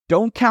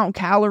Don't count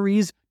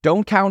calories,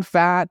 don't count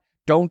fat,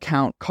 don't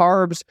count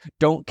carbs,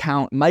 don't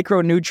count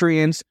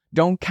micronutrients,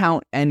 don't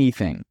count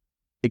anything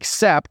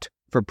except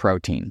for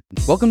protein.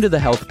 Welcome to the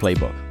Health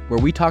Playbook, where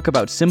we talk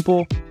about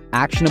simple,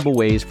 actionable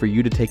ways for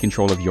you to take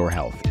control of your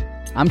health.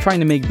 I'm trying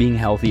to make being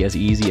healthy as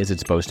easy as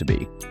it's supposed to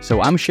be.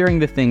 So I'm sharing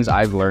the things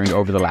I've learned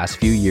over the last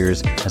few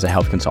years as a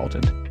health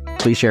consultant.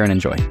 Please share and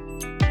enjoy.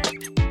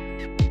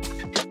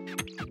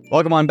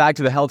 Welcome on back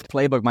to the Health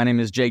Playbook. My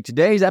name is Jake.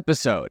 Today's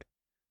episode,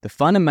 the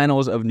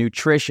fundamentals of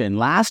nutrition.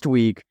 Last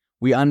week,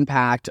 we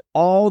unpacked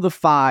all the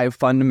 5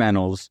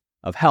 fundamentals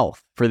of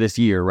health for this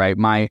year, right?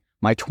 My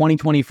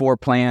 2024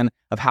 plan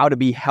of how to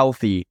be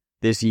healthy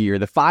this year.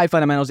 The 5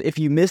 fundamentals. If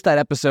you missed that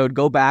episode,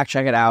 go back,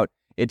 check it out.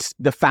 It's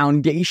the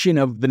foundation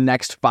of the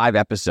next 5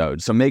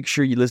 episodes. So make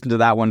sure you listen to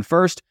that one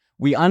first.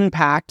 We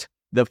unpacked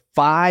the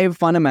 5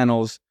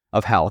 fundamentals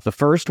of health. The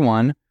first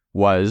one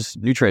was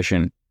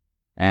nutrition.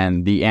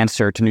 And the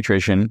answer to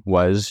nutrition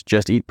was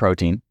just eat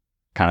protein,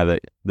 kind of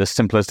the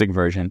simplistic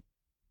version.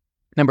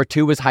 Number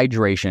 2 was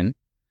hydration.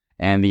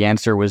 And the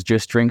answer was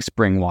just drink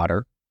spring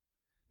water.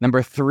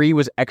 Number 3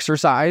 was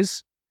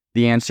exercise.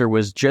 The answer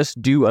was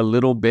just do a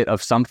little bit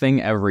of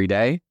something every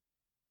day.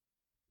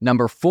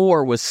 Number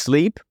 4 was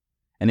sleep.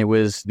 And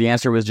the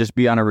answer was just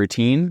be on a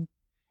routine.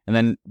 And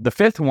then the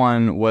 5th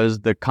one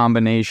was the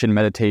combination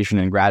meditation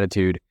and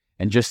gratitude,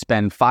 and just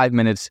spend 5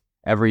 minutes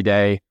every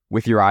day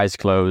with your eyes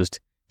closed,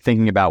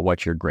 thinking about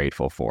what you're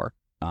grateful for.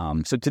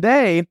 So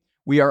today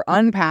we are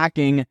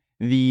unpacking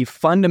the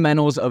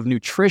fundamentals of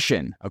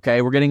nutrition.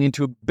 Okay, we're getting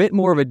into a bit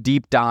more of a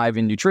deep dive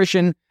in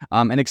nutrition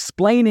and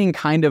explaining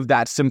kind of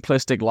that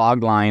simplistic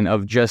log line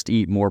of just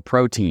eat more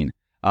protein.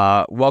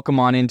 Welcome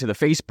on into the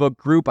Facebook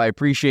group. I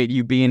appreciate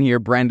you being here.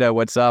 Brenda,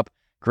 what's up?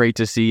 Great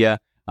to see you.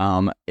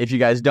 If you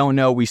guys don't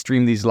know, we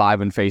stream these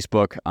live on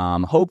Facebook,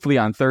 hopefully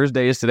on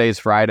Thursdays. Today is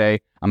Friday.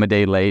 I'm a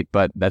day late,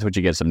 but that's what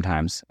you get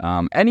sometimes.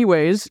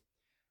 Anyways,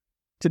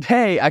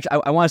 today,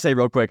 actually, I want to say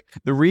real quick,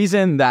 the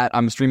reason that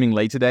I'm streaming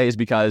late today is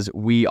because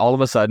we all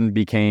of a sudden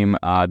became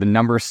the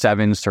number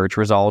 7 search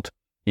result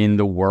in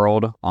the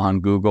world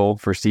on Google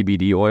for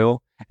CBD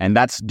oil. And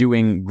that's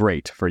doing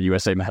great for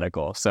USA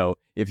Medical. So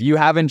if you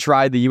haven't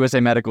tried the USA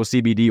Medical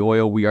CBD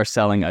oil, we are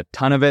selling a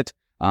ton of it.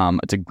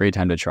 It's a great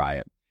time to try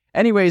it.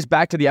 Anyways,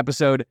 back to the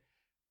episode.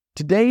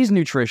 Today's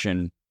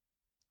nutrition,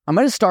 I'm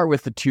going to start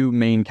with the 2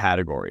 main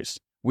categories.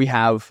 We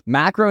have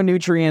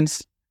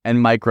macronutrients and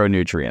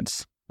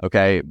micronutrients.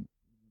 Okay.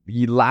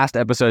 Last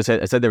episode,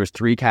 I said there was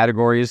 3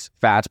 categories: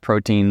 fats,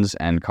 proteins,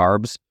 and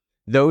carbs.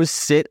 Those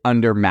sit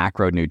under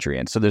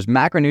macronutrients. So there's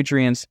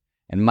macronutrients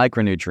and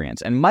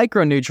micronutrients. And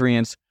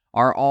micronutrients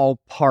are all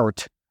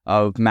part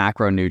of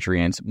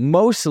macronutrients,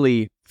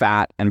 mostly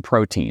fat and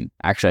protein.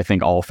 Actually, I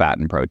think all fat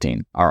and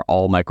protein are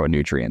all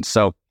micronutrients.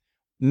 So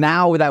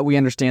now that we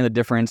understand the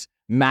difference,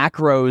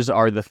 macros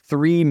are the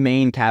 3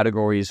 main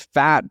categories: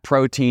 fat,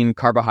 protein,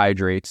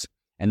 carbohydrates.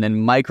 And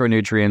then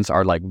micronutrients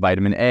are like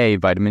vitamin A,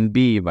 vitamin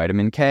B,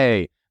 vitamin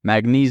K,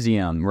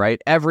 magnesium,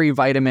 right? Every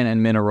vitamin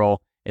and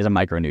mineral is a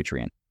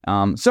micronutrient.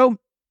 So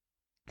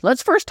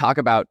let's first talk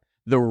about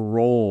the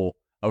role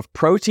of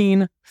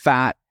protein,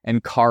 fat,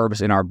 and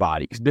carbs in our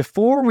body.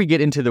 Before we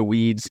get into the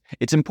weeds,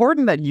 it's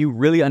important that you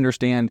really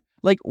understand,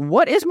 like,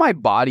 what is my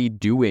body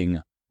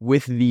doing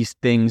with these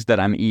things that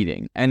I'm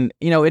eating? And,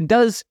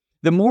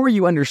 the more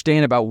you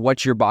understand about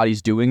what your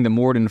body's doing, the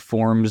more it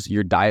informs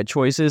your diet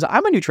choices.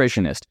 I'm a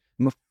nutritionist.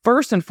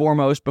 First and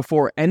foremost,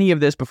 before any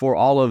of this, before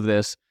all of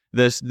this,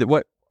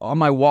 what on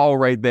my wall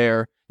right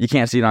there, you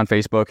can't see it on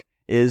Facebook,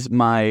 is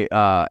my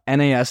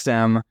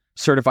NASM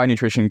certified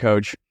nutrition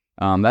coach.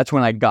 That's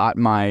when I got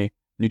my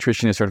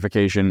nutritionist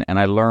certification, and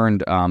I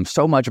learned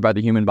so much about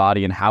the human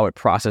body and how it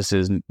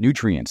processes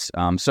nutrients.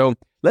 So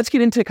let's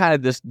get into kind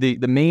of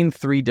the main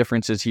 3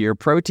 differences here: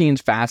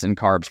 proteins, fats, and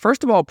carbs.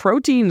 First of all,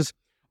 proteins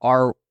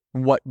are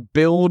what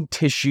build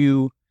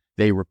tissue.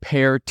 They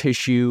repair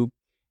tissue.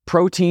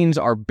 Proteins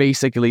are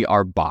basically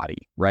our body,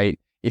 right?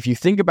 If you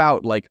think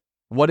about, like,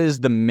 what is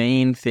the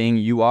main thing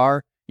you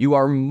are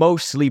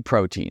mostly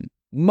protein,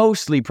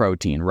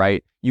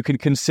 right? You can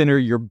consider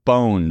your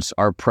bones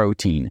are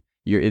protein.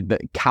 The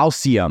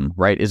calcium,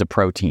 right, is a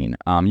protein.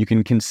 You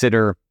can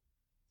consider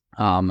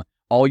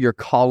all your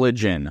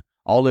collagen,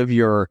 all of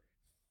your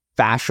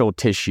fascial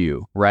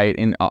tissue, right,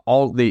 and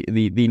all the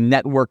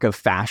network of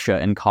fascia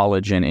and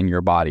collagen in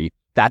your body.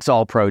 That's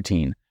all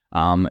protein.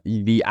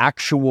 The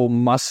actual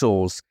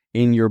muscles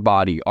in your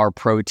body are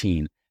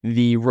protein.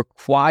 The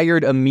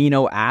required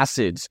amino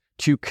acids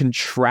to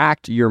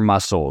contract your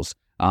muscles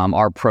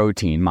are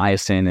protein,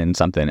 myosin and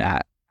something,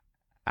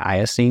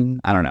 iosine,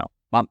 I don't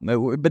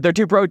know. But they're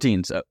 2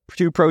 proteins,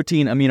 2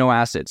 protein amino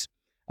acids.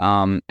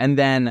 And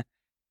then,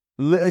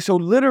 so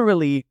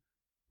literally,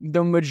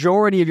 the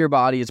majority of your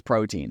body is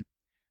protein.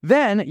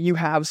 Then you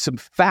have some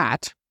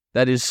fat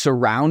that is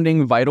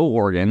surrounding vital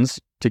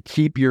organs to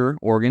keep your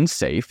organs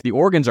safe. The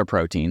organs are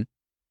protein.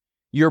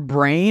 Your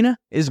brain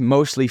is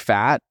mostly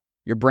fat.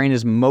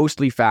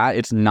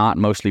 It's not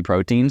mostly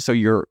protein. So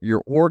your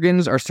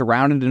organs are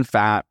surrounded in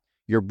fat.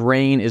 Your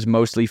brain is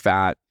mostly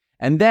fat.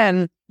 And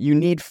then you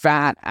need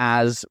fat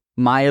as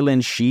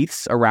myelin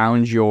sheaths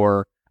around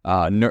your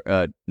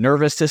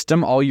nervous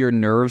system. All your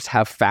nerves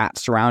have fat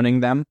surrounding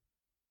them.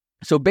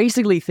 So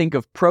basically think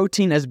of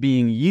protein as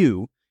being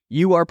you.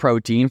 You are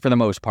protein for the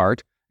most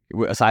part,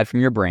 aside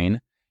from your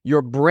brain.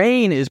 Your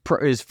brain is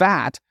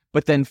fat,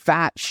 but then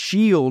fat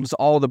shields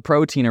all the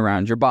protein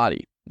around your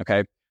body,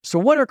 okay? So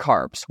what are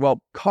carbs?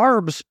 Well,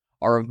 carbs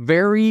are a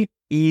very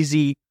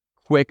easy,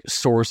 quick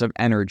source of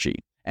energy.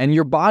 And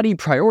your body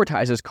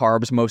prioritizes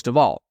carbs most of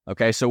all,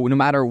 okay? So no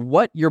matter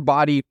what your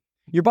body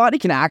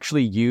can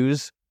actually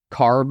use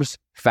carbs,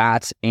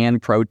 fats,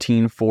 and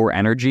protein for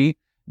energy.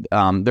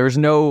 There's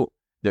no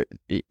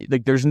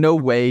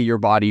way your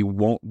body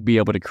won't be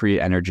able to create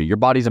energy. Your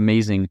body's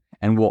amazing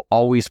and will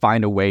always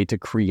find a way to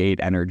create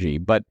energy.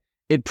 But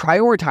it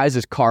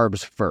prioritizes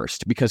carbs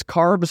first because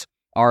carbs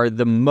are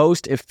the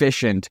most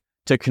efficient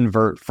to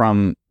convert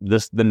from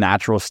the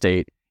natural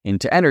state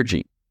into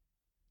energy.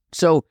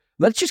 So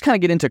let's just kind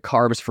of get into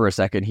carbs for a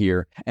second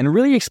here and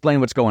really explain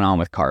what's going on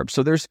with carbs.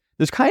 So there's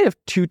kind of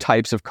two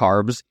types of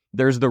carbs.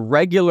 There's the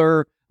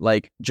regular,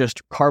 like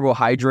just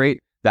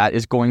carbohydrate that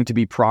is going to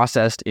be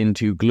processed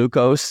into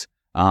glucose,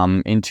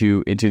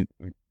 into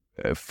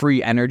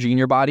free energy in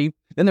your body.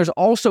 Then there's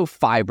also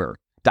fiber.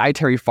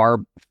 Dietary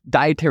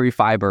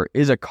fiber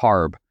is a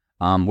carb,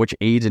 which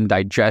aids in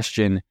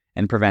digestion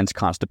and prevents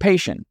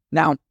constipation.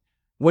 Now,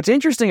 what's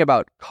interesting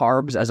about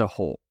carbs as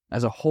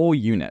a whole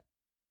unit,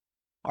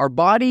 our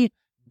body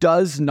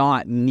does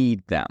not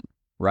need them,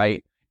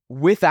 right?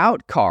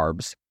 Without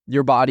carbs,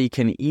 your body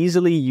can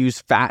easily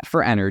use fat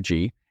for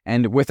energy,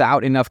 and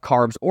without enough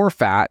carbs or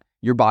fat,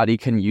 your body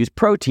can use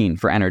protein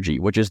for energy,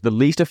 which is the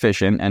least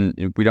efficient,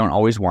 and we don't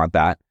always want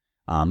that.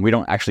 We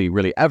don't actually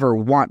really ever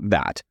want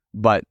that,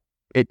 but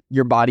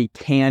your body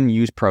can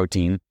use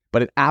protein,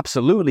 but it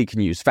absolutely can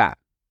use fat.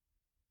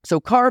 So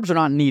carbs are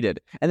not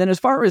needed. And then as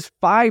far as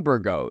fiber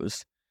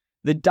goes,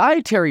 the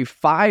dietary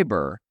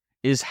fiber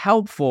is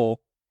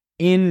helpful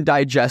in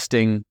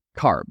digesting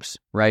carbs,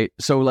 right?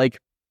 So like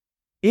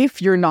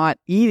if you're not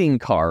eating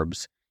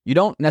carbs, you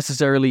don't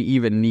necessarily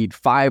even need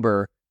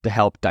fiber to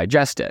help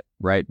digest it,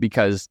 right?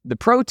 Because the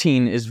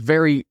protein is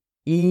very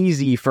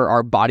easy for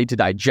our body to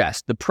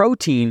digest. The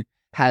protein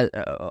has,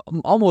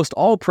 almost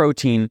all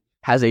protein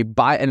has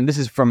and this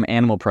is from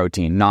animal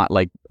protein, not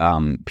like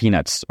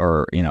peanuts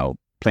or,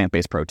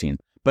 plant-based protein.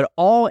 But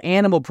all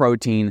animal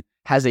protein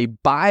has a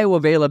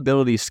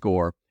bioavailability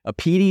score, a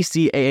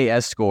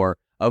PDCAAS score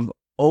of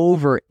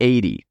over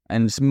 80.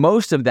 And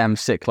most of them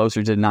sit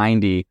closer to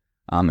 90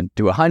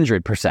 to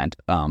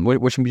 100%,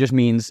 which just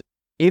means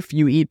if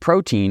you eat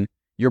protein,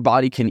 your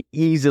body can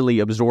easily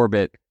absorb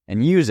it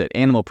and use it,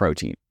 animal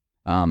protein.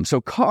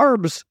 So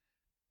carbs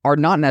are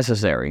not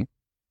necessary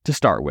to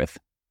start with,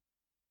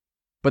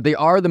 but they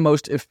are the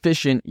most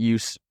efficient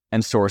use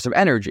and source of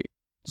energy.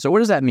 So what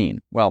does that mean?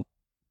 Well,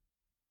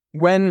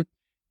 when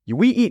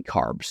we eat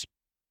carbs,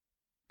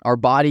 our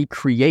body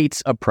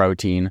creates a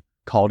protein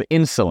called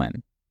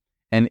insulin.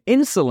 And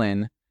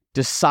insulin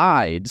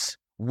decides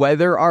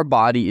whether our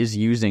body is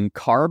using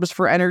carbs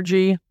for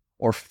energy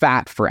or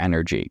fat for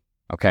energy,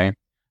 okay?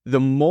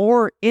 The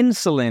more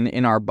insulin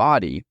in our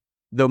body,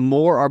 the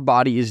more our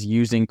body is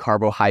using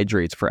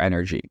carbohydrates for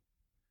energy.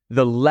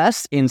 The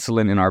less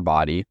insulin in our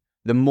body,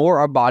 the more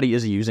our body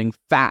is using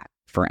fat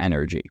for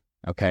energy,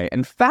 okay?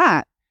 And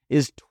fat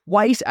is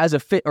twice as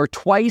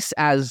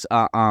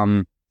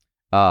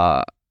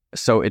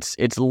so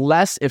it's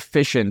less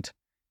efficient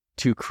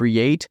to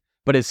create,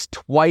 but it's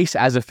twice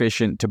as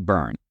efficient to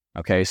burn,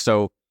 okay?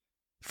 So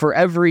for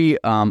every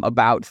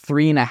about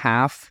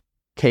 3.5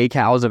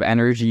 kcals of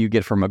energy you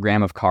get from a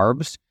gram of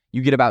carbs,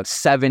 you get about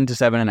 7 to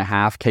 7.5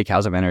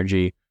 kcals of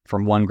energy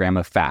from 1 gram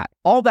of fat.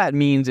 All that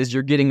means is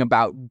you're getting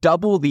about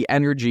double the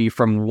energy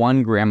from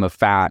 1 gram of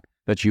fat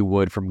that you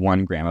would from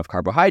 1 gram of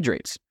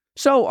carbohydrates.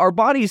 So our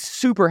body's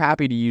super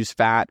happy to use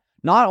fat.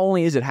 Not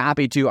only is it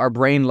happy to, our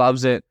brain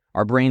loves it,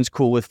 our brain's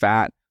cool with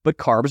fat, but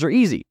carbs are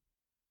easy.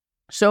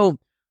 So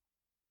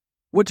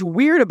what's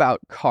weird about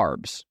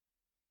carbs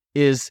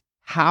is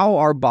how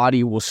our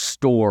body will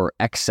store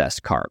excess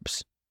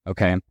carbs,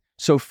 okay?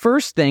 So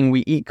first thing,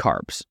 we eat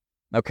carbs.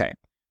 Okay,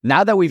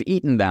 now that we've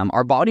eaten them,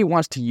 our body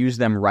wants to use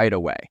them right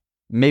away.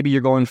 Maybe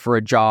you're going for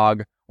a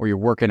jog or you're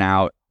working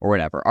out or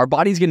whatever. Our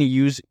body's going to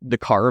use the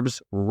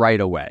carbs right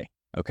away,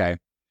 okay?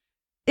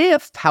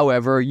 If,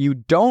 however, you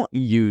don't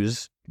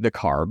use the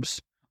carbs,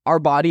 our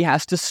body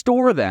has to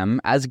store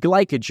them as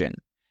glycogen.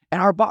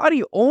 And our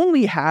body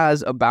only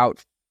has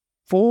about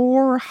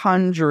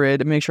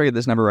 400, make sure I get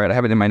this number right, I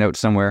have it in my notes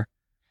somewhere.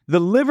 The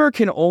liver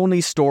can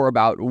only store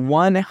about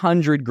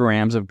 100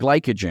 grams of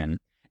glycogen,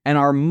 and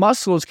our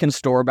muscles can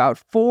store about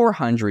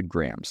 400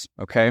 grams,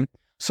 okay?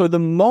 So the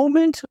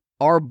moment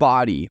our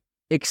body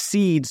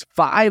exceeds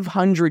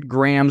 500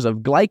 grams of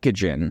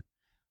glycogen,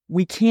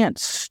 we can't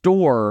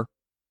store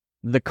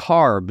the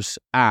carbs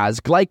as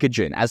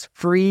glycogen, as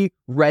free,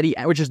 ready,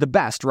 which is the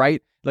best,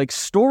 right? Like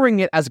storing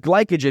it as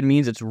glycogen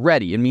means it's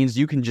ready. It means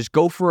you can just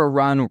go for a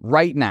run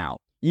right now.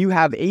 You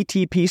have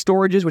ATP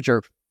storages, which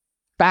are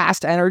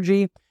fast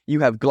energy. You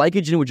have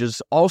glycogen, which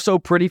is also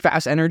pretty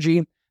fast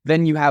energy.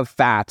 Then you have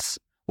fats,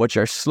 which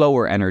are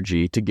slower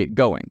energy to get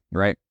going,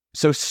 right?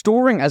 So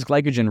storing as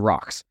glycogen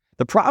rocks.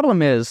 The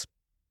problem is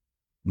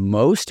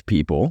most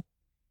people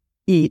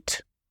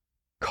eat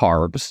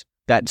carbs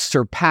that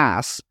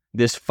surpass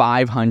this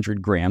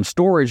 500 gram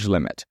storage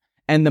limit.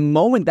 And the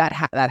moment that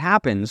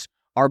happens,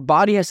 our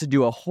body has to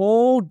do a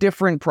whole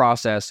different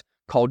process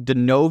called de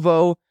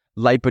novo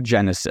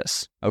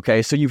lipogenesis.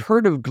 Okay, so you've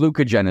heard of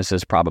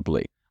glucogenesis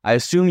probably. I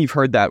assume you've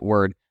heard that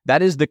word.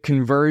 That is the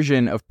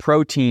conversion of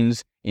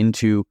proteins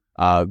into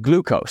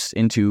glucose,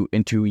 into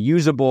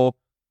usable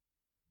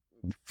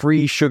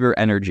free sugar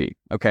energy.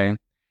 Okay,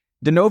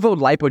 de novo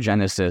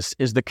lipogenesis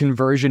is the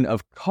conversion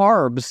of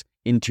carbs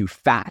into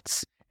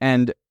fats.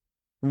 And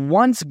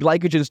once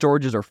glycogen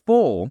storages are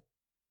full,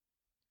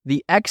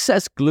 the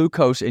excess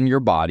glucose in your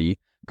body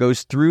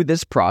goes through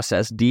this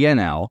process,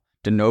 DNL,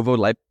 de novo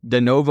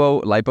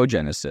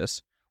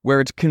lipogenesis, where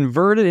it's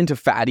converted into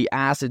fatty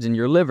acids in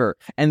your liver.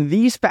 And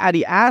these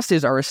fatty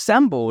acids are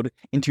assembled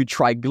into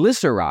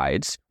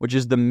triglycerides, which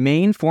is the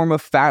main form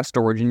of fat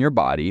storage in your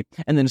body,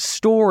 and then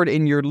stored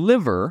in your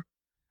liver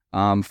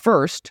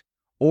first,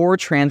 or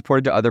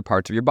transported to other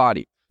parts of your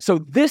body. So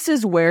this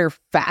is where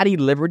fatty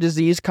liver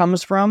disease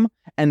comes from,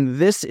 and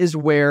this is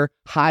where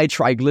high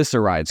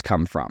triglycerides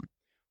come from.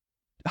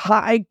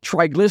 High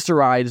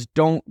triglycerides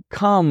don't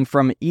come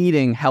from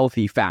eating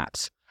healthy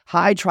fats.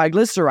 High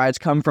triglycerides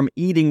come from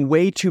eating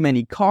way too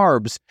many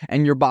carbs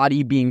and your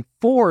body being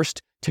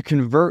forced to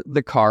convert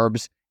the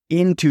carbs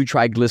into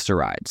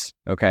triglycerides,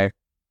 okay?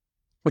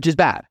 Which is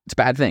bad. It's a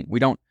bad thing.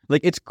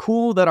 It's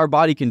cool that our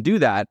body can do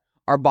that.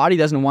 Our body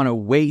doesn't want to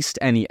waste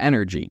any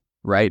energy,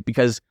 right?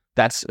 Because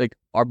that's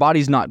our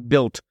body's not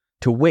built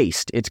to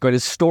waste. It's going to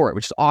store it,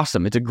 which is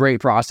awesome. It's a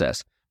great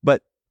process.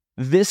 But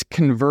this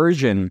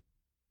conversion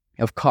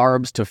of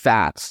carbs to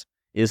fats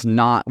is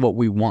not what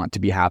we want to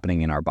be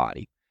happening in our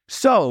body.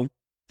 So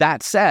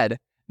that said,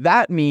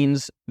 that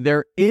means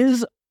there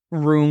is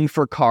room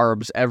for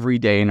carbs every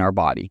day in our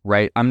body,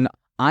 right?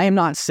 I am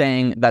not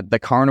saying that the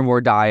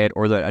carnivore diet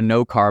or a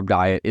no carb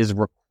diet is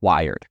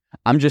required.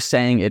 I'm just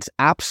saying it's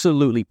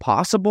absolutely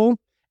possible,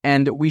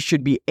 and we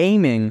should be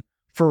aiming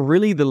for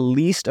really the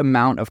least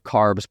amount of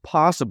carbs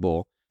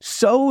possible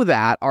so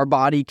that our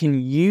body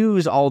can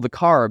use all the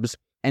carbs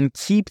and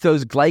keep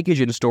those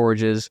glycogen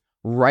storages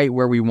right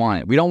where we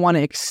want it. We don't want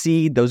to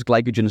exceed those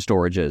glycogen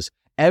storages.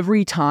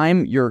 Every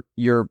time your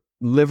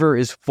liver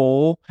is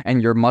full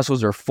and your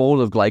muscles are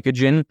full of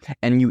glycogen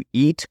and you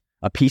eat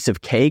a piece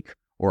of cake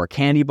or a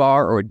candy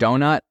bar or a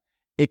donut,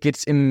 it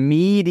gets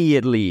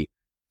immediately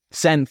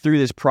sent through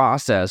this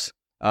process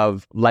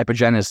of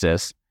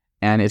lipogenesis,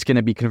 and it's going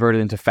to be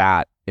converted into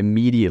fat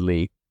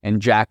immediately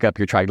and jack up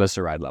your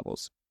triglyceride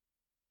levels.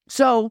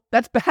 So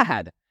that's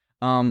bad.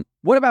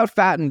 What about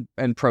fat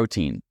and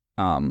protein?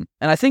 And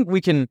I think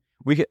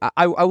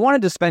I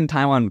wanted to spend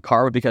time on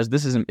carb because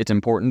it's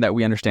important that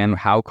we understand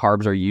how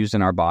carbs are used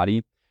in our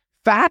body.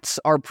 Fats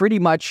are pretty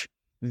much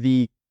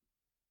the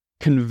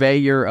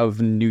conveyor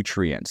of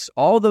nutrients.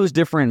 All those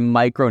different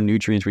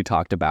micronutrients we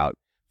talked about,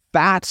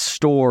 fat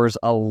stores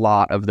a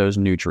lot of those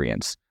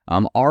nutrients.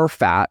 Our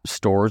fat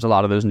stores a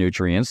lot of those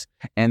nutrients,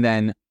 and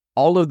then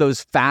all of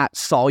those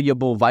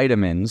fat-soluble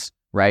vitamins,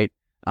 right?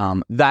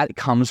 That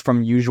comes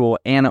from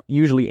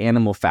usually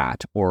animal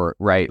fat, or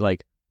right,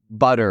 like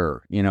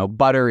butter.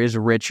 Butter is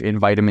rich in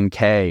vitamin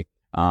K.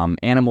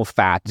 Animal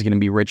fat is going to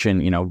be rich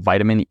in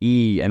vitamin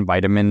E and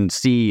vitamin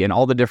C and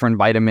all the different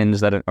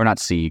vitamins that are not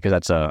C because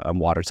that's a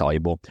water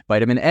soluble.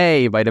 Vitamin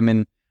A,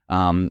 vitamin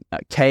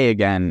K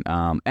again.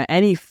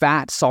 Any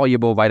fat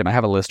soluble vitamin. I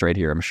have a list right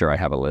here. I'm sure I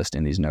have a list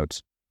in these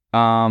notes.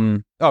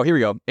 Here we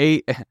go.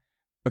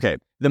 Okay.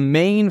 The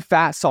main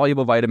fat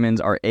soluble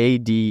vitamins are A,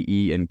 D,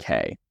 E, and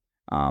K.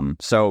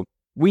 So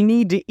we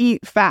need to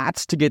eat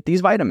fats to get these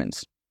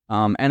vitamins.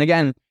 And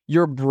again,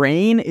 your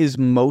brain is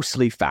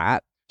mostly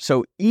fat.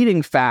 So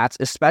eating fats,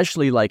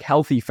 especially like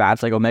healthy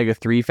fats like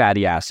omega-3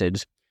 fatty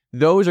acids,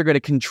 those are going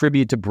to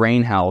contribute to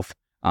brain health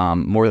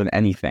more than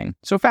anything.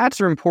 So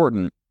fats are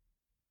important.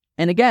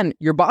 And again,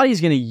 your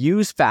body's going to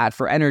use fat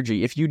for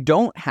energy. If you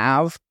don't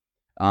have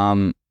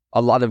a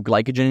lot of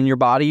glycogen in your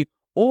body,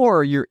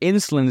 or your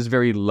insulin is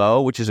very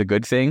low, which is a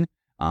good thing,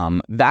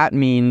 that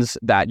means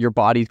that your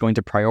body's going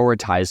to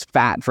prioritize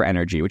fat for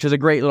energy, which is a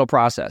great little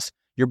process.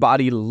 Your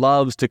body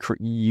loves to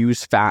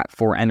use fat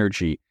for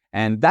energy.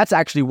 And that's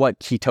actually what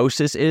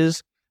ketosis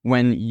is,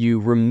 when you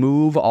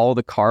remove all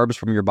the carbs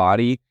from your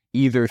body,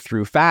 either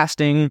through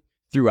fasting,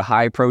 through a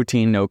high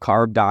protein, no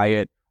carb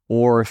diet,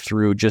 or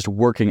through just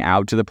working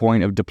out to the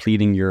point of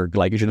depleting your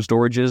glycogen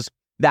storages.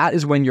 That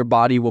is when your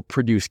body will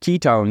produce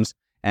ketones,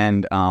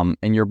 and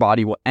your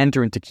body will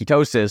enter into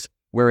ketosis,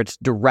 where it's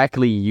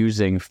directly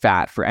using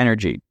fat for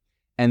energy.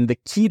 And the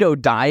keto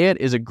diet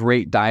is a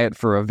great diet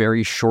for a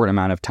very short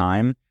amount of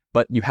time,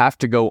 but you have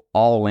to go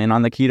all in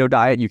on the keto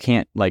diet. You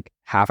can't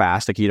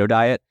half-ass the keto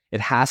diet. It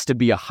has to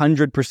be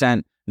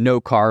 100% no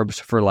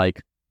carbs for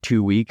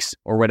 2 weeks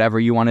or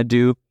whatever you want to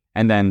do,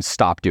 and then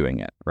stop doing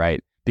it,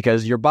 right?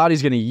 because your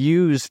body's going to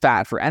use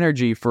fat for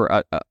energy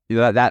for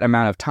that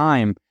amount of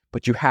time,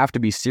 but you have to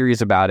be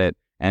serious about it.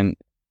 And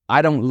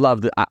I don't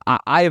love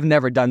I have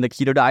never done the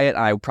keto diet.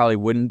 I probably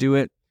wouldn't do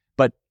it,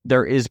 but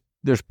there's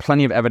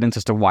plenty of evidence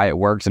as to why it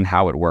works and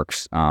how it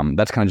works.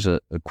 That's kind of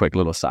just a quick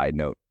little side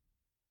note.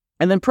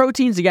 And then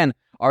proteins, again,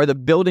 are the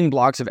building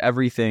blocks of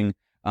everything.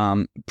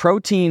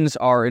 Proteins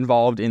are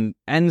involved in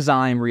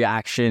enzyme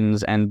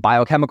reactions and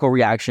biochemical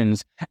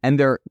reactions, and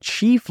they're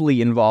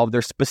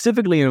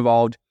specifically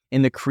involved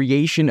in the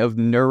creation of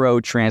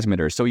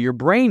neurotransmitters. So your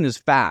brain is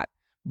fat,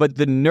 but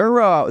the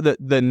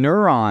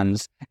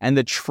neurons and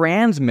the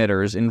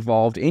transmitters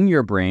involved in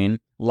your brain,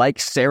 like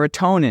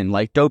serotonin,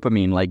 like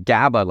dopamine, like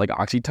GABA, like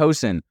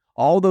oxytocin,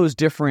 all those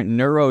different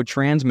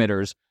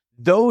neurotransmitters,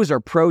 those are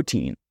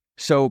protein.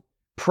 So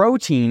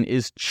protein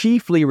is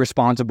chiefly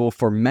responsible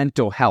for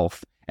mental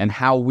health and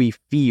how we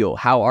feel,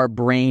 how our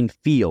brain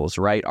feels,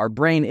 right? Our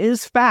brain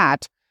is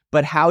fat,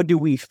 but how do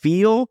we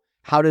feel?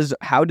 How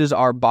does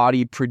our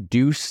body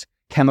produce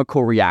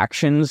chemical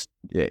reactions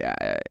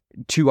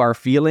to our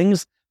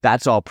feelings?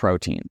 That's all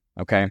protein,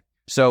 okay?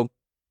 So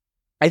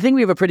I think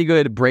we have a pretty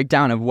good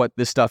breakdown of what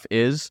this stuff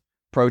is: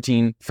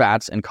 protein,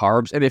 fats, and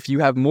carbs. And if you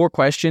have more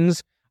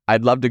questions,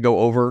 I'd love to go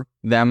over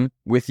them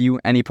with you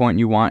any point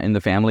you want in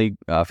the family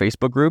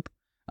Facebook group.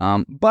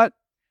 But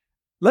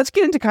let's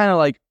get into kind of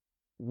like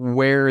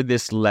where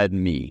this led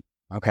me,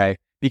 okay?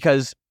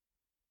 Because,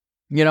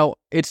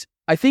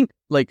 I think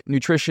like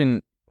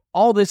nutrition,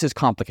 all this is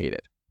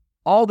complicated.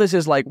 All this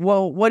is like,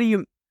 well,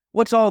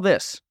 what's all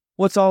this?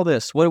 What's all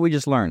this? What did we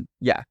just learn?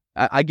 Yeah,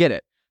 I get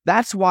it.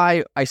 That's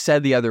why I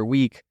said the other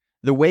week,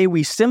 the way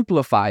we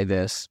simplify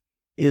this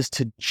is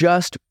to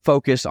just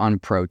focus on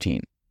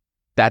protein.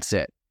 That's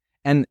it.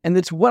 And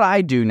it's what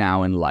I do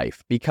now in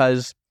life,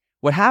 because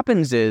what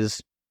happens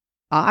is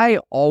I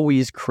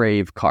always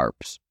crave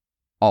carbs.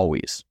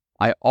 Always.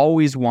 I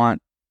always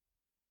want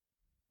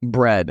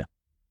bread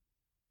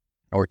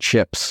or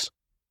chips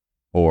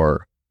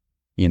or,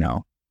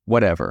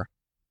 whatever.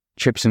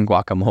 Chips and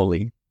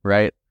guacamole,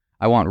 right?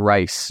 I want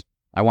rice.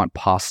 I want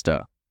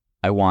pasta.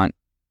 I want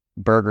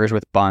burgers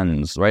with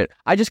buns, right?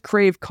 I just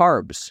crave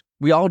carbs.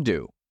 We all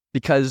do,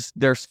 because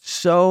they're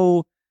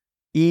so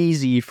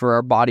easy for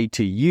our body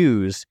to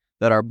use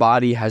that our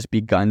body has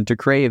begun to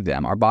crave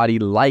them. Our body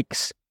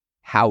likes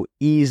how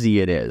easy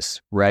it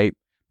is, right?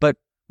 But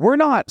we're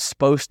not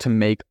supposed to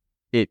make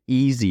it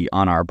easy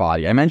on our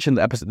body. I mentioned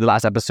the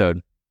last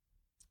episode,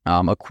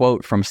 a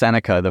quote from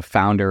Seneca, the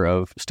founder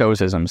of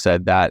Stoicism,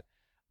 said that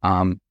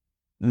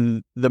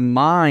the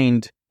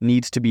mind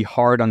needs to be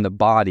hard on the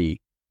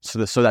body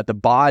so that the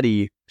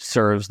body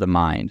serves the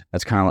mind.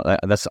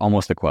 That's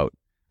almost the quote,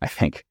 I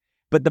think.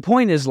 But the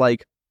point is,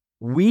 like,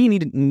 we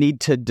need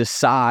to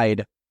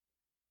decide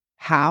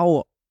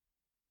how,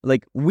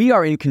 like, we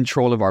are in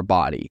control of our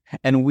body,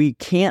 and we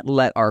can't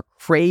let our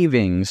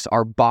cravings,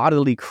 our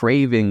bodily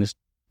cravings,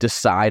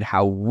 decide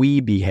how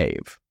we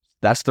behave.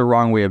 That's the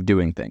wrong way of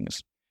doing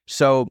things.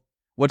 So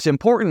what's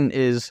important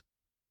is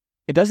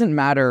it doesn't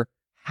matter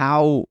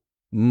how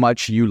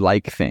much you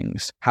like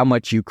things, how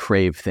much you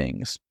crave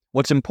things.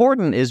 What's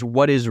important is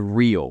what is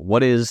real,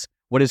 what is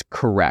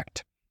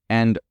correct.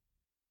 And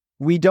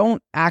we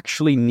don't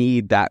actually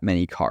need that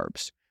many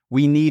carbs.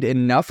 We need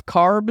enough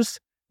carbs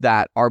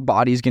that our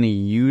body's going to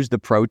use the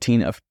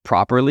protein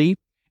properly,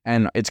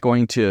 and it's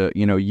going to,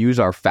 use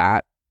our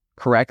fat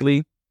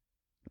correctly.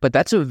 But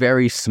that's a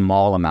very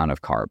small amount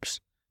of carbs.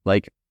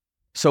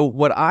 So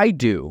what I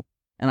do,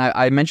 and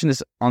I mentioned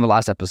this on the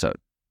last episode,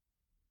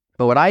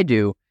 but what I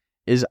do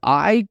is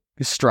I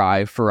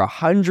strive for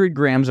 100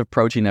 grams of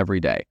protein every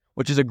day,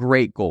 which is a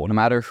great goal. No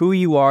matter who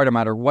you are, no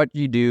matter what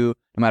you do,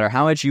 no matter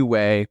how much you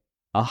weigh,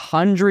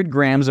 100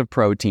 grams of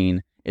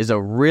protein is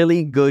a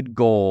really good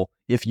goal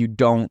if you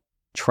don't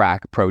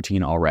track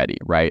protein already,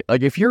 right?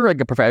 Like if you're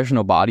like a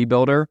professional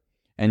bodybuilder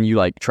and you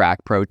like track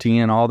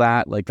protein and all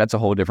that, like that's a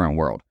whole different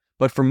world.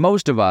 But for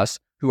most of us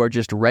who are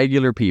just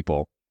regular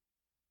people,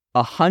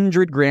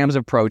 100 grams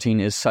of protein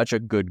is such a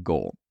good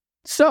goal.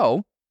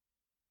 So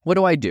what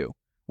do?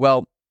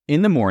 Well,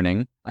 in the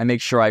morning, I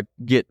make sure I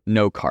get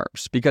no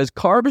carbs, because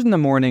carbs in the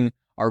morning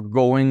are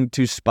going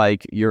to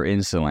spike your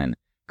insulin.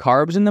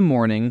 Carbs in the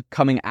morning,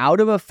 coming out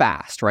of a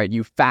fast, right?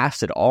 You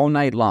fasted all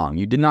night long.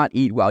 You did not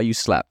eat while you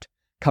slept.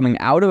 Coming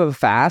out of a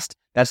fast,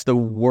 that's the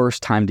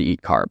worst time to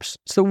eat carbs.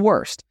 It's the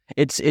worst.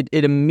 It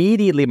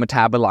immediately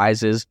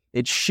metabolizes.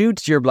 It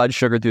shoots your blood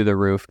sugar through the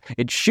roof.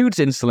 It shoots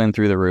insulin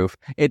through the roof.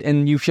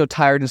 And you feel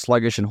tired and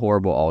sluggish and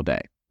horrible all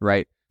day,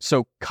 right?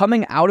 So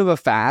coming out of a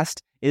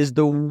fast is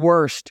the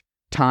worst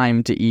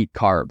time to eat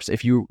carbs.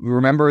 If you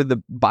remember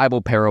the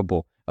Bible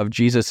parable of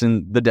Jesus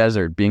in the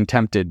desert being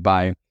tempted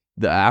by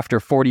after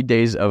 40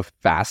 days of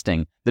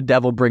fasting, the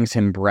devil brings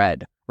him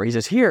bread, where he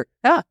says, here,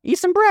 eat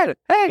some bread.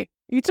 Hey,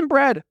 eat some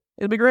bread.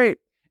 It'll be great.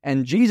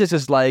 And Jesus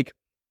is like,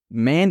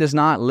 man does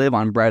not live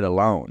on bread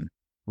alone,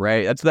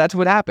 right? That's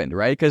what happened,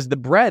 right? Because the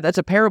bread, that's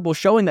a parable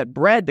showing that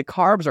bread, the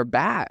carbs are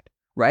bad,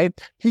 right?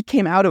 He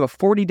came out of a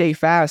 40-day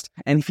fast,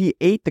 and if he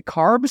ate the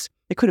carbs,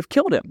 it could have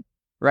killed him,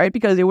 right?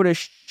 Because it would have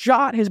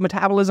shot his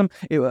metabolism,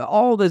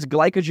 all this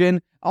glycogen,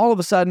 all of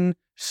a sudden,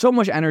 so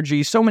much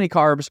energy, so many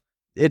carbs.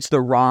 It's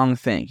the wrong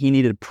thing. He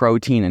needed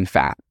protein and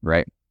fat,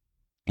 right?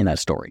 In that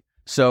story.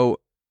 So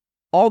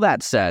all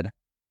that said,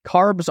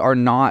 carbs are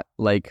not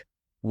like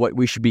what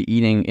we should be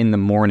eating in the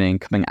morning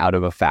coming out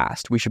of a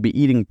fast. We should be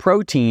eating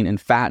protein and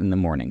fat in the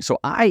morning. So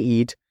I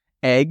eat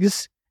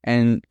eggs,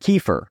 and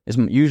kefir is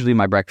usually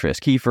my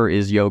breakfast. Kefir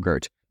is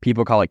yogurt.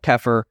 People call it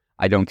kefir.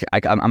 I don't care.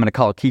 I'm going to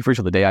call it kefir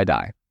till the day I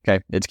die.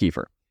 Okay, it's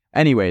kefir.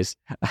 Anyways,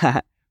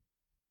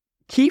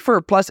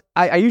 kefir plus,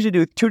 I usually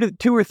do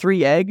two or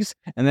three eggs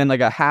and then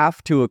like a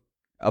half to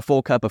a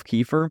full cup of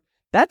kefir.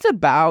 That's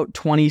about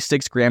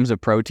 26 grams of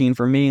protein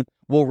for me.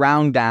 We'll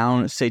round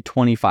down, say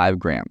 25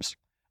 grams.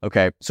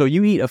 Okay, so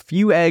you eat a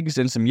few eggs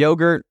and some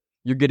yogurt,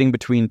 you're getting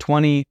between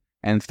 20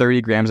 and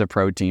 30 grams of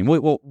protein.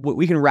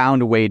 We can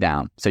round way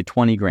down, say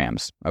 20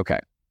 grams. Okay,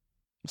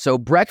 so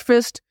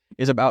breakfast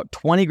is about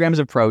 20 grams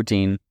of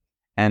protein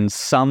and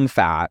some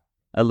fat,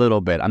 a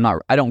little bit.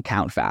 I don't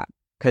count fat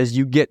because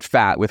you get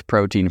fat with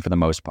protein for the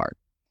most part.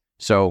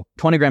 So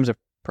 20 grams of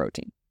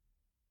protein.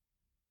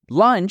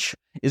 Lunch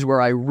is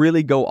where I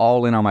really go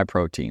all in on my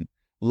protein.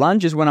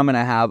 Lunch is when I'm going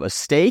to have a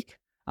steak,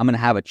 I'm going to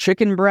have a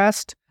chicken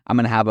breast, I'm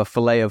going to have a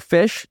fillet of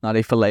fish, not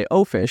a fillet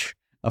o fish,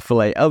 a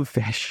fillet of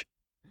fish.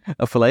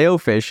 A fillet o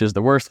fish is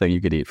the worst thing you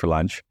could eat for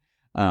lunch.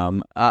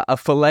 A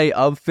fillet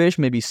of fish,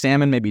 maybe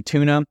salmon, maybe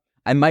tuna.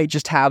 I might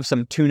just have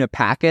some tuna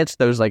packets,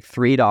 those like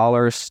 $3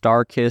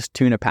 StarKist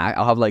tuna pack.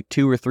 I'll have like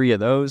 2 or 3 of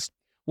those,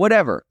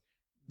 whatever.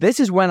 This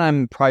is when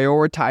I'm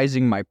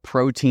prioritizing my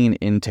protein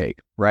intake,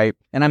 right?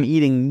 And I'm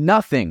eating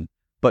nothing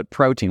but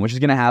protein, which is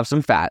going to have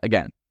some fat.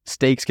 Again,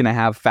 steak's going to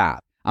have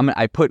fat.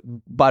 I put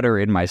butter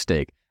in my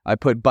steak. I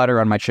put butter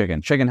on my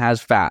chicken. Chicken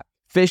has fat.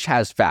 Fish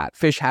has fat.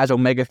 Fish has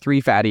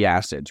omega-3 fatty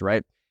acids,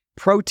 right?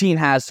 Protein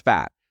has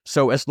fat.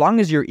 So as long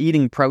as you're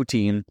eating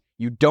protein,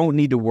 you don't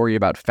need to worry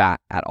about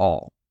fat at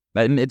all.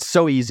 It's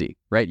so easy,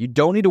 right? You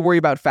don't need to worry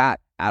about fat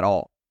at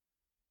all.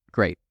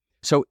 Great.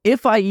 So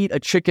if I eat a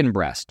chicken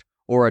breast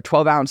or a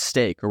 12-ounce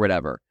steak or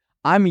whatever,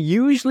 I'm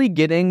usually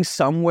getting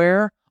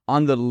somewhere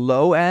on the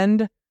low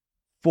end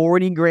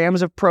 40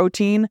 grams of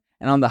protein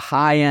and on the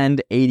high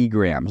end 80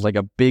 grams, like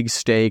a big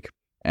steak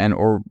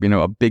or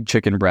a big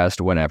chicken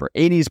breast or whatever.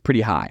 80 is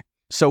pretty high.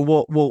 So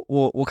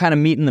we'll kind of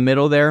meet in the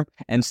middle there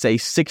and say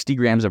 60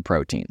 grams of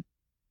protein.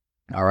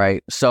 All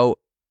right. So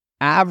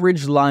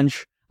average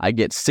lunch, I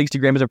get 60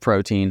 grams of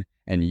protein,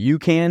 and you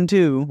can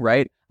too,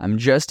 right? I'm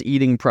just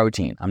eating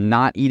protein. I'm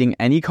not eating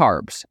any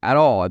carbs at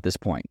all at this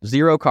point.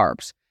 0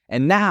 carbs.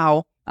 And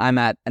now I'm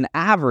at an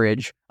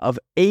average of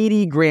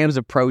 80 grams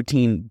of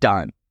protein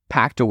done,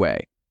 packed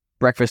away,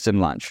 breakfast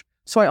and lunch.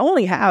 So I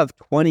only have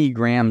 20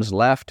 grams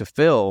left to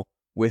fill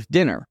with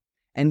dinner.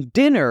 And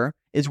dinner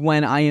is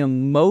when I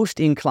am most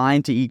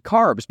inclined to eat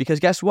carbs, because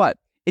guess what?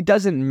 It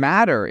doesn't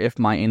matter if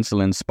my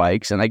insulin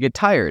spikes and I get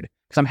tired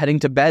because I'm heading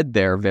to bed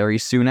there very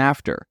soon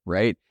after,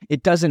 right?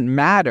 It doesn't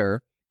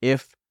matter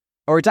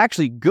or it's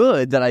actually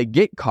good that I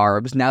get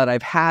carbs now that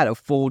I've had a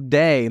full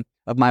day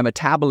of my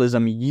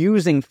metabolism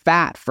using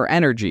fat for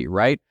energy,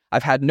 right?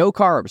 I've had no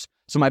carbs.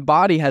 So my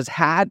body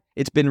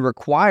it's been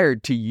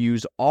required to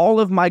use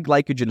all of my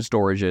glycogen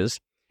storages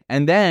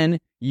and then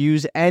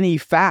use any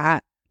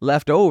fat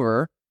left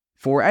over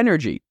for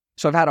energy.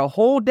 So I've had a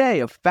whole day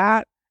of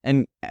fat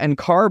and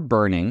carb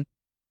burning.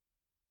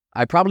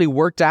 I probably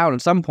worked out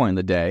at some point in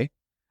the day.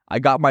 I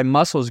got my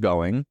muscles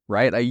going,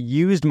 right? I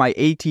used my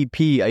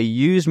ATP. I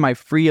used my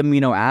free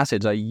amino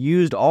acids. I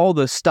used all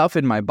the stuff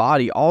in my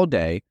body all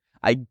day.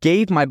 I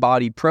gave my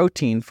body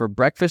protein for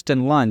breakfast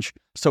and lunch,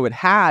 so it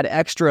had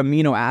extra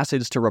amino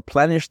acids to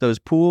replenish those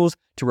pools,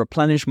 to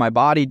replenish my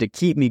body, to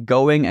keep me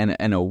going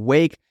and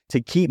awake,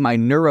 to keep my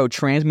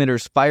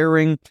neurotransmitters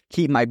firing,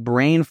 keep my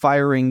brain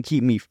firing,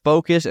 keep me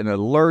focused and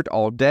alert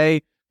all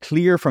day,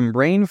 clear from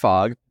brain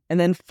fog. And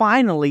then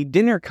finally,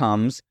 dinner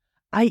comes.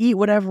 I eat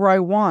whatever I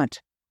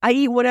want.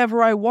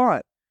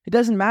 It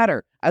doesn't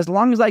matter. As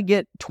long as I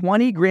get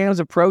 20 grams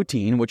of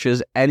protein, which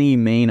is any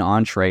main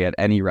entree at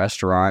any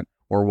restaurant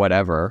or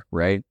whatever,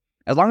 right?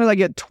 As long as I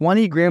get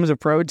 20 grams of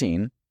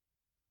protein,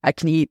 I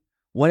can eat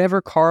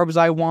whatever carbs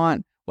I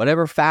want,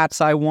 whatever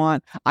fats I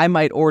want. I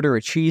might order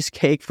a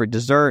cheesecake for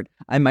dessert.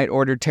 I might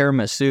order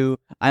tiramisu.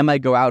 I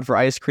might go out for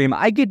ice cream.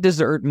 I get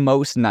dessert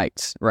most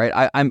nights,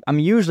 right? I'm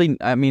usually,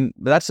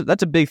 that's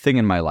a big thing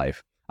in my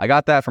life. I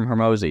got that from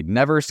Hormozi.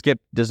 Never skip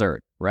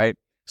dessert, right?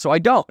 So I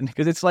don't,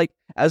 because it's like,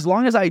 as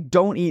long as I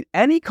don't eat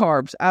any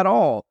carbs at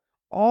all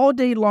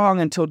day long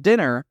until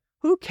dinner,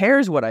 who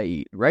cares what I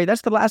eat, right?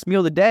 That's the last meal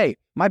of the day.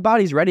 My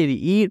body's ready to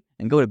eat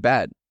and go to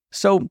bed.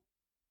 So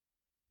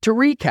to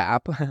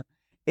recap,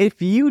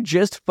 if you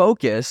just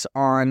focus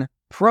on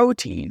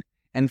protein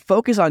and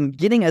focus on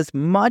getting as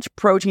much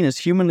protein as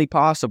humanly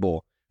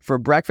possible for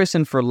breakfast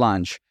and for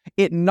lunch,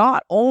 it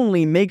not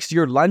only makes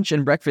your lunch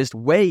and breakfast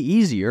way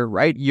easier,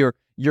 right?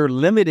 You're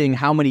limiting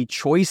how many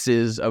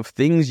choices of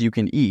things you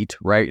can eat,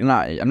 right?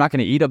 I'm not going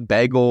to eat a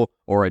bagel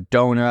or a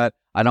donut.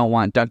 I don't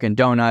want Dunkin'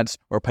 Donuts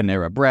or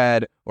Panera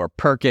Bread or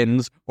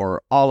Perkins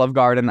or Olive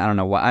Garden. I don't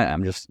know what,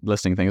 I'm just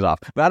listing things off.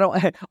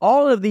 But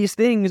all of these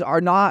things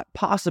are not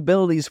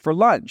possibilities for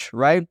lunch,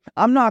 right?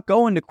 I'm not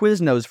going to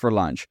Quiznos for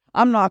lunch.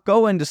 I'm not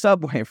going to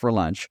Subway for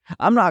lunch.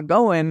 I'm not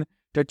going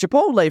to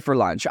Chipotle for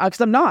lunch, because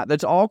I'm not.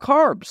 That's all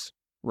carbs,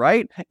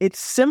 right? It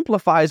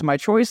simplifies my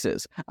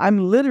choices.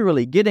 I'm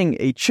literally getting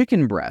a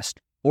chicken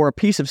breast or a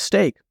piece of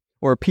steak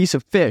or a piece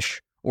of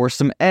fish or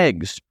some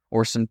eggs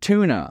or some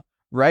tuna,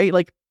 right?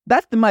 Like,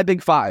 that's my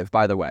big five,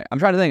 by the way. I'm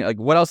trying to think, like,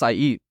 what else I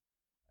eat.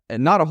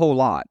 And not a whole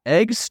lot.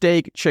 Eggs,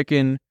 steak,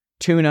 chicken,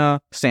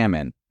 tuna,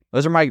 salmon.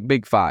 Those are my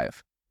big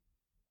five.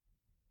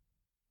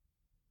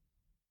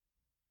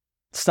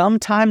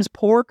 Sometimes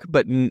pork,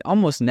 but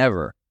almost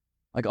never.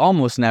 Like,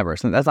 almost never.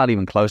 So that's not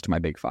even close to my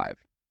big five.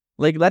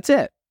 Like, that's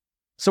it.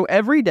 So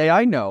every day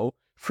I know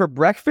for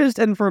breakfast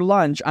and for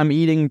lunch, I'm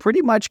eating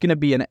pretty much going to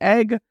be an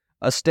egg,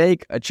 a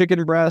steak, a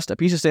chicken breast, a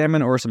piece of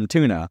salmon, or some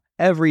tuna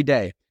every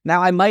day.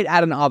 Now, I might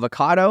add an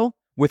avocado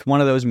with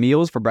one of those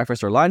meals for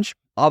breakfast or lunch.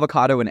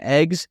 Avocado and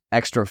eggs,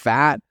 extra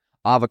fat.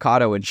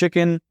 Avocado and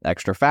chicken,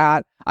 extra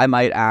fat. I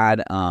might add,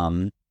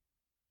 like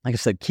I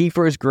said,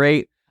 kefir is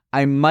great.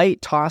 I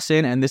might toss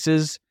in, and this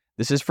is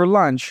for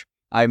lunch,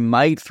 I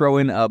might throw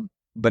in a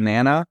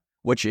banana,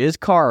 which is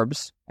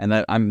carbs, and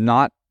that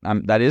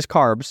that is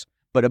carbs,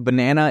 but a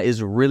banana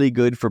is really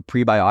good for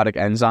prebiotic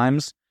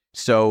enzymes.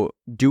 So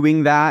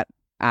doing that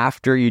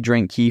after you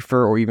drink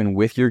kefir or even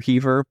with your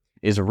kefir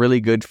is really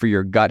good for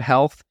your gut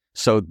health.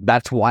 So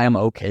that's why I'm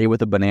okay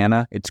with a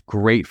banana. It's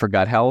great for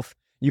gut health.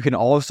 You can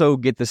also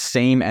get the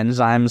same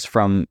enzymes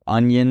from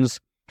onions,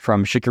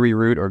 from chicory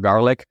root or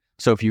garlic.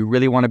 So if you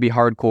really want to be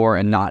hardcore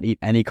and not eat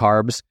any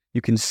carbs,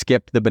 you can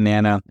skip the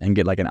banana and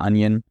get like an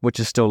onion, which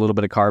is still a little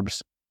bit of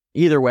carbs.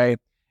 Either way,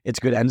 it's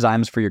good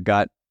enzymes for your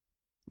gut.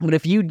 But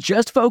if you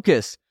just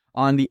focus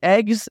on the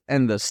eggs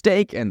and the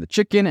steak and the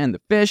chicken and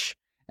the fish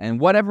and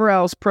whatever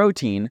else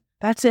protein,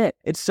 that's it.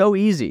 It's so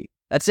easy.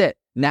 That's it.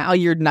 Now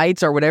your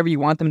nights are whatever you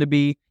want them to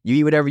be. You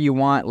eat whatever you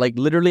want. Like,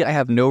 literally, I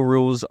have no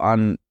rules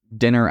on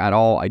dinner at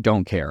all. I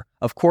don't care.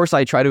 Of course,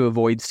 I try to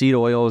avoid seed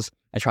oils.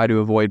 I try to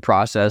avoid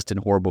processed and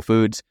horrible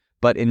foods.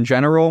 But in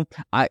general,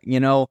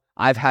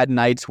 I've had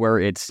nights where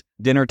it's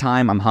dinner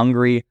time. I'm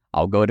hungry.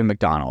 I'll go to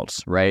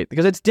McDonald's, right?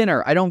 Because it's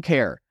dinner. I don't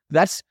care.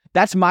 That's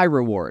my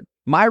reward.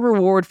 My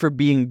reward for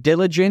being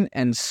diligent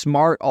and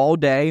smart all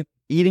day,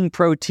 eating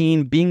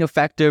protein, being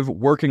effective,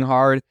 working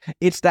hard.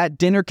 It's that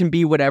dinner can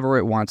be whatever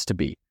it wants to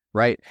be,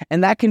 right?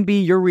 And that can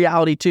be your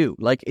reality too.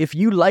 Like, if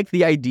you like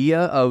the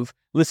idea of,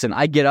 listen,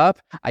 I get up,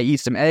 I eat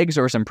some eggs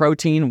or some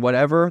protein,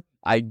 whatever.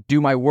 I do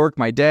my work,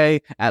 my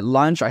day. At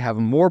lunch, I have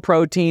more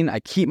protein.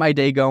 I keep my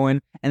day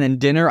going. And then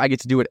dinner, I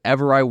get to do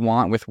whatever I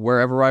want with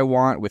wherever I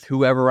want, with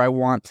whoever I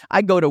want.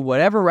 I go to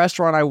whatever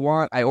restaurant I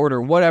want. I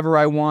order whatever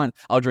I want.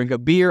 I'll drink a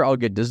beer. I'll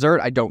get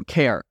dessert. I don't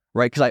care,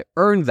 right? Because I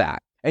earned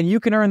that. And you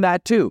can earn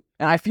that too.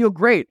 And I feel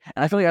great.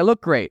 And I feel like I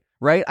look great,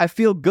 right? I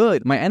feel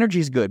good. My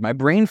energy's good. My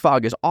brain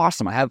fog is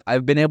awesome.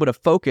 I've been able to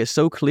focus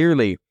so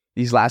clearly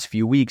these last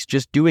few weeks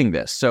just doing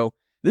this. So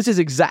this is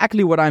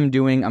exactly what I'm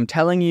doing. I'm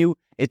telling you,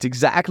 it's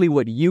exactly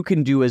what you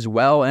can do as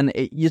well. And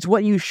it's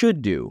what you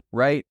should do,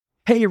 right?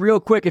 Hey, real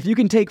quick, if you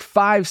can take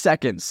 5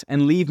 seconds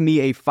and leave me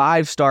a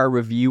 5-star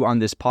review on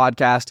this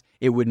podcast,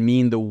 it would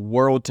mean the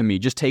world to me.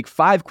 Just take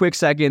 5 quick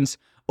seconds,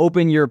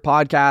 open your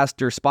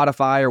podcast or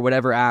Spotify or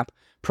whatever app,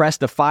 press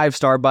the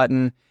 5-star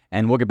button,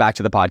 and we'll get back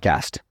to the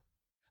podcast.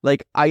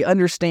 Like, I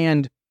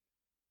understand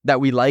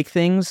that we like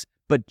things,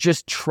 but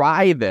just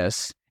try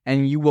this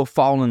and you will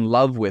fall in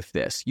love with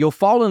this. You'll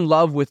fall in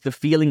love with the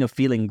feeling of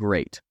feeling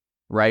great,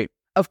 right?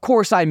 Of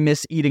course, I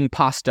miss eating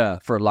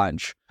pasta for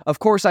lunch. Of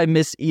course, I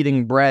miss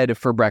eating bread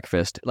for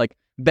breakfast. Like,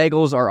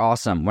 bagels are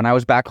awesome. When I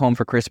was back home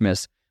for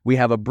Christmas, we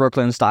have a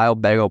Brooklyn-style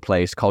bagel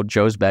place called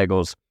Joe's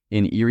Bagels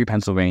in Erie,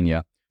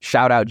 Pennsylvania.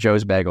 Shout out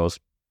Joe's Bagels.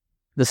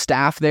 The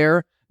staff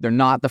there, they're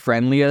not the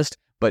friendliest,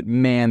 but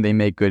man, they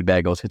make good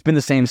bagels. It's been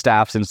the same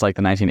staff since like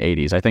the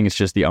 1980s. I think it's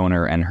just the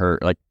owner and her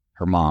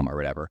mom or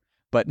whatever.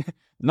 But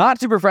not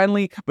super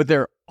friendly, but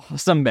they're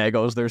awesome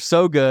bagels. They're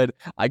so good.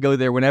 I go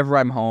there whenever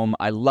I'm home.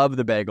 I love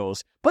the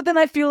bagels. But then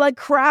I feel like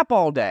crap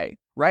all day,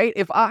 right?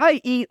 If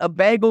I eat a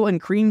bagel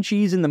and cream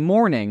cheese in the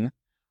morning,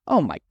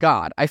 oh my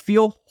God, I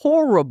feel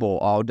horrible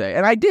all day.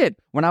 And I did.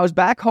 When I was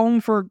back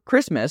home for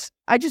Christmas,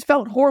 I just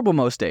felt horrible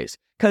most days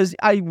because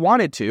I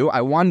wanted to.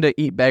 I wanted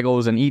to eat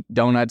bagels and eat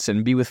donuts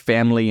and be with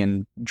family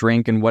and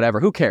drink and whatever.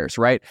 Who cares,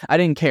 right? I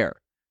didn't care.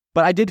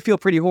 But I did feel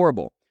pretty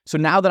horrible. So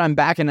now that I'm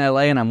back in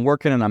LA and I'm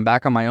working and I'm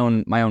back on my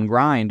own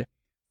grind,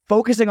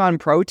 focusing on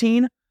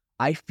protein,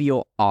 I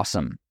feel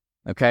awesome.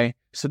 Okay?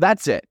 So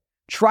that's it.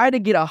 Try to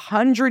get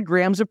 100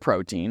 grams of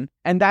protein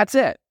and that's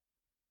it.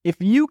 If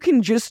you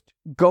can just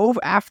go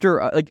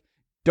after,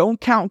 don't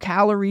count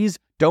calories,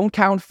 don't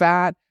count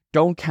fat,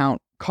 don't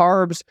count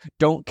carbs,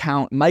 don't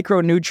count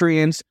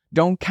micronutrients,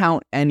 don't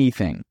count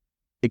anything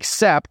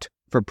except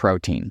for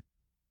protein.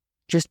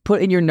 Just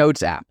put in your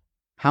notes app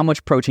how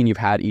much protein you've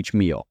had each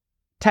meal.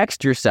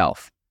 Text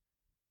yourself,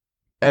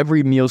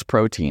 every meal's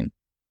protein.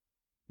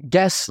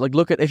 guess, like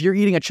look at, if you're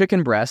eating a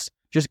chicken breast,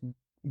 just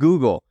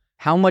Google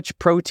how much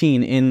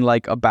protein in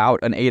like about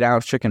an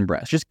 8-ounce chicken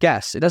breast. Just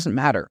guess. It doesn't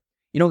matter.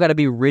 You don't got to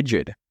be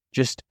rigid.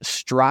 Just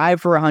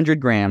strive for 100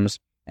 grams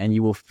and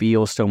you will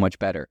feel so much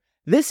better.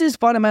 This is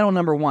fundamental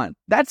number 1.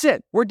 That's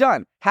it. We're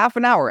done. Half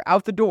an hour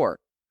out the door.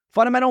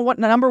 Fundamental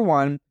number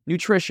 1,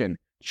 nutrition.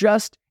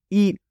 Just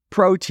eat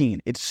protein.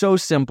 It's so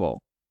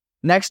simple.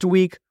 Next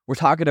week, we're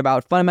talking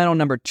about fundamental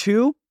number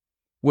 2,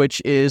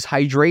 which is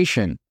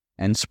hydration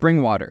and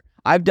spring water.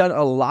 I've done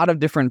a lot of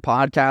different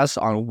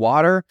podcasts on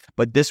water,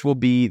 but this will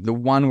be the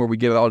one where we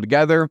get it all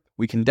together.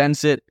 We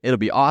condense it. It'll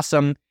be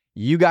awesome.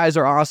 You guys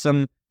are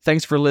awesome.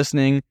 Thanks for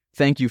listening.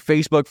 Thank you,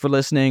 Facebook, for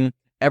listening.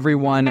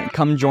 Everyone,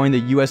 come join the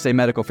USA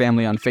Medical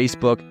family on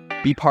Facebook.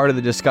 Be part of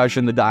the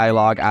discussion, the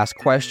dialogue, ask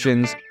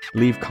questions,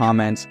 leave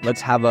comments.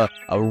 Let's have a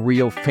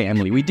real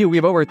family. We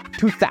have over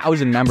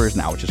 2,000 members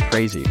now, which is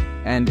crazy.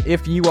 And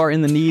if you are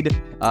in the need,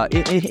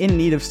 in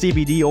need of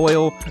CBD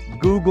oil,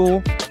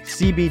 Google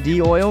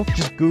CBD oil.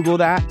 Just Google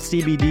that,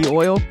 CBD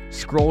oil.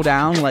 Scroll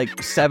down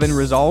like 7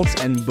 results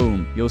and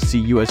boom, you'll see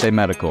USA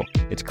Medical.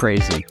 It's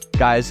crazy.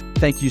 Guys,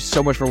 thank you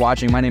so much for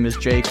watching. My name is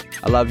Jake.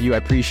 I love you. I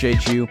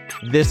appreciate you.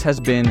 This has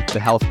been the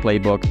Health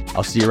Playbook.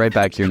 I'll see you right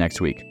back here next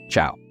week.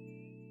 Ciao.